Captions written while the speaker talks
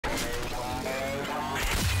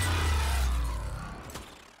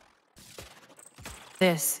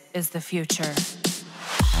This is the future.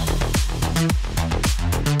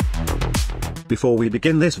 Before we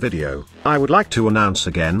begin this video, I would like to announce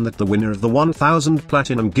again that the winner of the 1000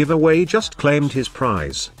 Platinum giveaway just claimed his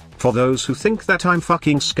prize. For those who think that I'm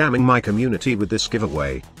fucking scamming my community with this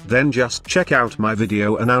giveaway, then just check out my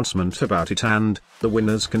video announcement about it and the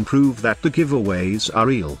winners can prove that the giveaways are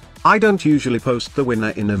real. I don't usually post the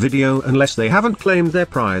winner in a video unless they haven't claimed their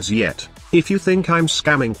prize yet. If you think I'm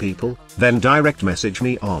scamming people, then direct message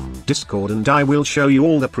me on Discord and I will show you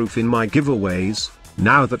all the proof in my giveaways.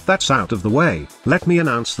 Now that that's out of the way, let me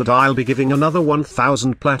announce that I'll be giving another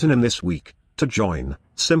 1000 Platinum this week. To join,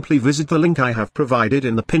 simply visit the link I have provided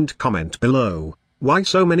in the pinned comment below. Why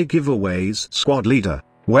so many giveaways, squad leader?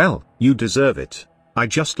 Well, you deserve it. I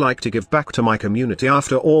just like to give back to my community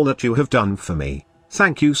after all that you have done for me.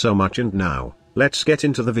 Thank you so much, and now, let's get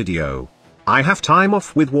into the video. I have time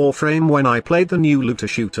off with Warframe when I played the new looter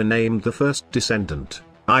shooter named The First Descendant.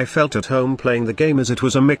 I felt at home playing the game as it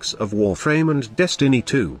was a mix of Warframe and Destiny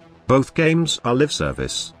 2. Both games are live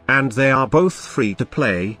service, and they are both free to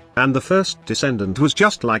play, and The First Descendant was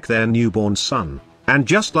just like their newborn son. And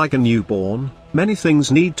just like a newborn, many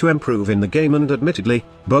things need to improve in the game, and admittedly,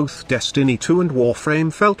 both Destiny 2 and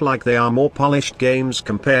Warframe felt like they are more polished games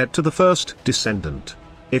compared to The First Descendant.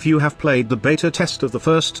 If you have played the beta test of The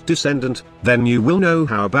First Descendant, then you will know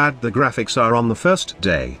how bad the graphics are on the first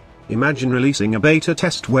day. Imagine releasing a beta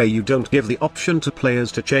test where you don't give the option to players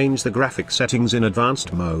to change the graphic settings in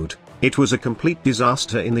advanced mode. It was a complete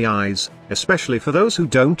disaster in the eyes, especially for those who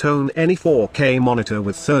don't own any 4K monitor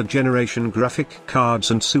with 3rd generation graphic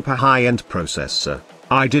cards and super high-end processor.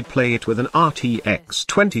 I did play it with an RTX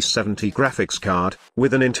 2070 graphics card,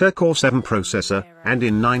 with an Intel Core 7 processor, and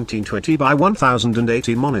in 1920 by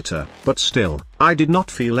 1080 monitor, but still, I did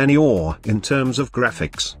not feel any awe in terms of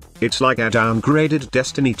graphics. It's like a downgraded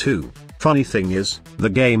Destiny 2. Funny thing is, the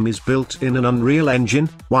game is built in an Unreal Engine,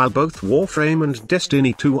 while both Warframe and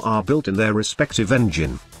Destiny 2 are built in their respective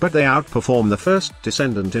engine, but they outperform The First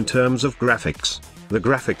Descendant in terms of graphics. The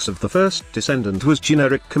graphics of The First Descendant was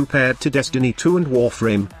generic compared to Destiny 2 and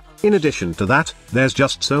Warframe. In addition to that, there's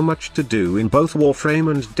just so much to do in both Warframe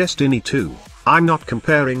and Destiny 2. I'm not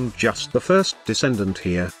comparing just The First Descendant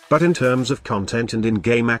here, but in terms of content and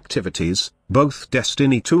in-game activities, both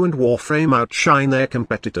Destiny 2 and Warframe outshine their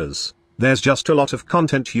competitors. There's just a lot of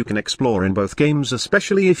content you can explore in both games,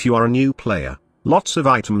 especially if you are a new player. Lots of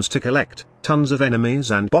items to collect, tons of enemies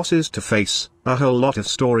and bosses to face, a whole lot of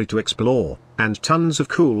story to explore, and tons of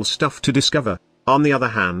cool stuff to discover. On the other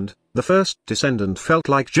hand, The First Descendant felt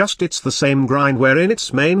like just it's the same grind wherein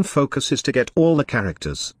its main focus is to get all the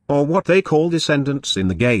characters, or what they call descendants, in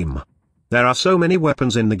the game. There are so many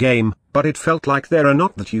weapons in the game, but it felt like they are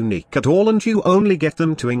not that unique at all, and you only get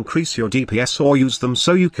them to increase your DPS or use them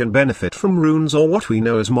so you can benefit from runes or what we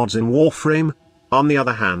know as mods in Warframe. On the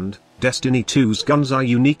other hand, Destiny 2's guns are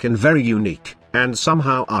unique and very unique, and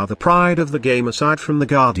somehow are the pride of the game aside from the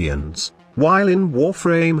Guardians. While in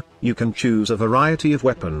Warframe, you can choose a variety of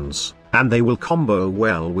weapons, and they will combo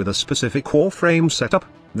well with a specific Warframe setup.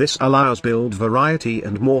 This allows build variety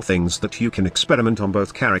and more things that you can experiment on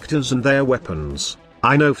both characters and their weapons.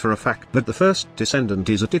 I know for a fact that The First Descendant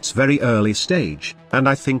is at its very early stage, and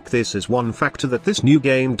I think this is one factor that this new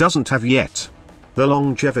game doesn't have yet. The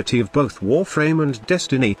longevity of both Warframe and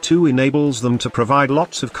Destiny 2 enables them to provide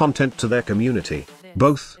lots of content to their community.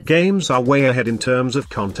 Both games are way ahead in terms of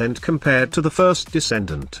content compared to The First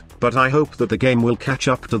Descendant, but I hope that the game will catch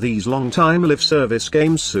up to these long-time live service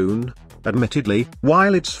games soon. Admittedly,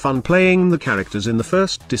 while it's fun playing the characters in The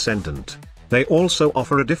First Descendant, they also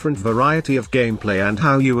offer a different variety of gameplay and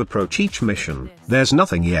how you approach each mission. There's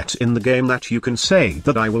nothing yet in the game that you can say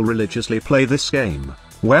that I will religiously play this game.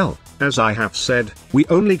 Well, as I have said, we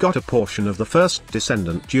only got a portion of The First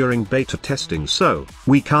Descendant during beta testing, so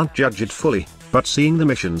we can't judge it fully, but seeing the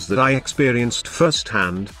missions that I experienced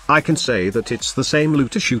firsthand, I can say that it's the same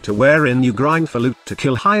looter shooter wherein you grind for loot to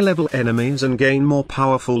kill high-level enemies and gain more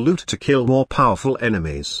powerful loot to kill more powerful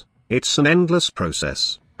enemies. It's an endless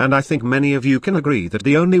process, and I think many of you can agree that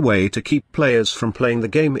the only way to keep players from playing the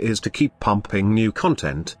game is to keep pumping new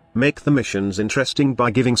content, make the missions interesting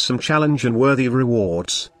by giving some challenge and worthy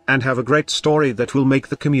rewards, and have a great story that will make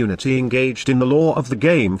the community engaged in the lore of the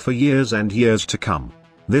game for years and years to come.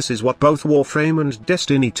 This is what both Warframe and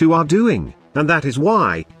Destiny 2 are doing, and that is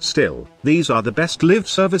why, still, these are the best live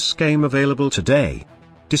service game available today.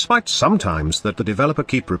 Despite sometimes that the developer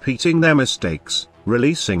keep repeating their mistakes,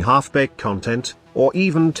 releasing half-baked content, or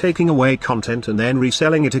even taking away content and then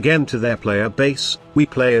reselling it again to their player base, we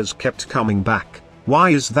players kept coming back.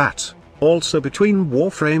 Why is that? Also between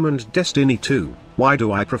Warframe and Destiny 2, why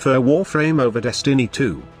do I prefer Warframe over Destiny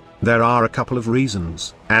 2? There are a couple of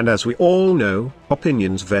reasons, and as we all know,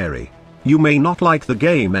 opinions vary. You may not like the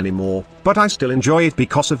game anymore, but I still enjoy it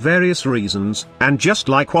because of various reasons, and just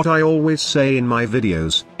like what I always say in my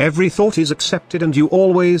videos, every thought is accepted and you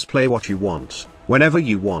always play what you want, whenever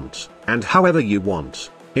you want, and however you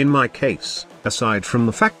want. In my case, aside from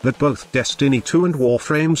the fact that both Destiny 2 and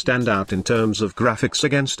Warframe stand out in terms of graphics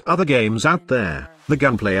against other games out there, the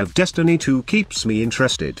gunplay of Destiny 2 keeps me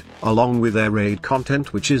interested, along with their raid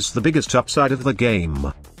content, which is the biggest upside of the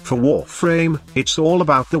game. For Warframe, it's all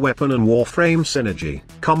about the weapon and Warframe synergy,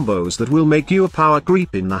 combos that will make you a power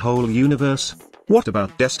creep in the whole universe. What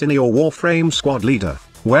about Destiny or Warframe squad leader?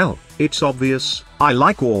 Well, it's obvious, I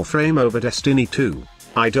like Warframe over Destiny 2.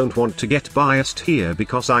 I don't want to get biased here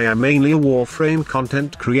because I am mainly a Warframe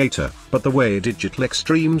content creator, but the way Digital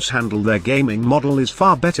Extremes handle their gaming model is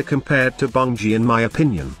far better compared to Bungie in my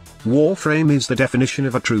opinion. Warframe is the definition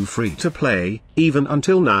of a true free-to-play, even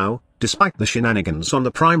until now, despite the shenanigans on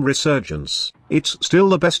the Prime resurgence, it's still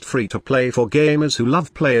the best free-to-play for gamers who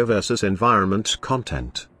love player versus environment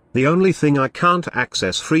content. The only thing I can't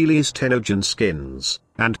access freely is Tenogen skins,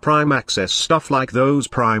 and Prime access stuff like those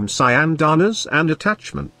Prime Cyandanas and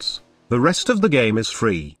attachments. The rest of the game is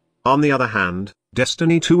free. On the other hand,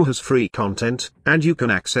 Destiny 2 has free content, and you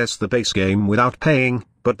can access the base game without paying,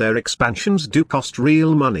 but their expansions do cost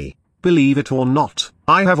real money. Believe it or not,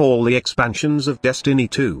 I have all the expansions of Destiny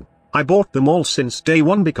 2. I bought them all since day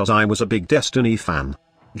one because I was a big Destiny fan.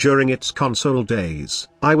 During its console days,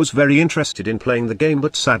 I was very interested in playing the game,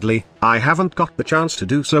 but sadly, I haven't got the chance to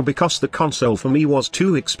do so because the console for me was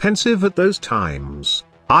too expensive at those times.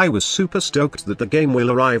 I was super stoked that the game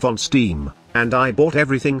will arrive on Steam, and I bought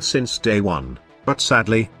everything since day one. But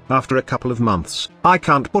sadly, after a couple of months, I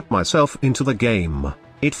can't put myself into the game.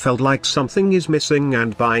 It felt like something is missing,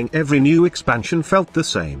 and buying every new expansion felt the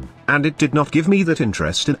same, and it did not give me that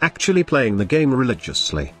interest in actually playing the game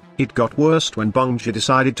religiously. It got worse when Bungie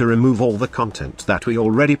decided to remove all the content that we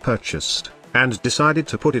already purchased, and decided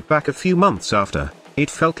to put it back a few months after.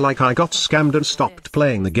 It felt like I got scammed and stopped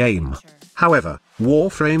playing the game. However,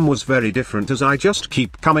 Warframe was very different, as I just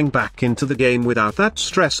keep coming back into the game without that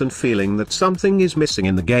stress and feeling that something is missing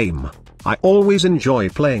in the game. I always enjoy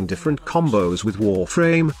playing different combos with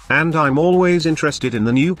Warframe, and I'm always interested in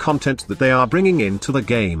the new content that they are bringing into the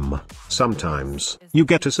game. Sometimes, you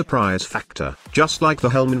get a surprise factor, just like the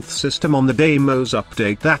Helminth system on the Deimos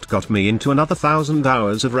update that got me into another 1,000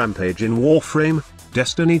 hours of Rampage in Warframe.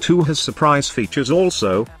 Destiny 2 has surprise features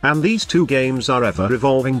also, and these two games are ever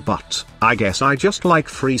evolving, but I guess I just like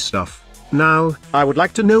free stuff. Now, I would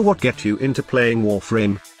like to know what get you into playing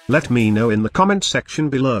Warframe. Let me know in the comment section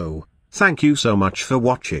below. Thank you so much for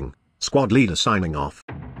watching. Squad Leader signing off.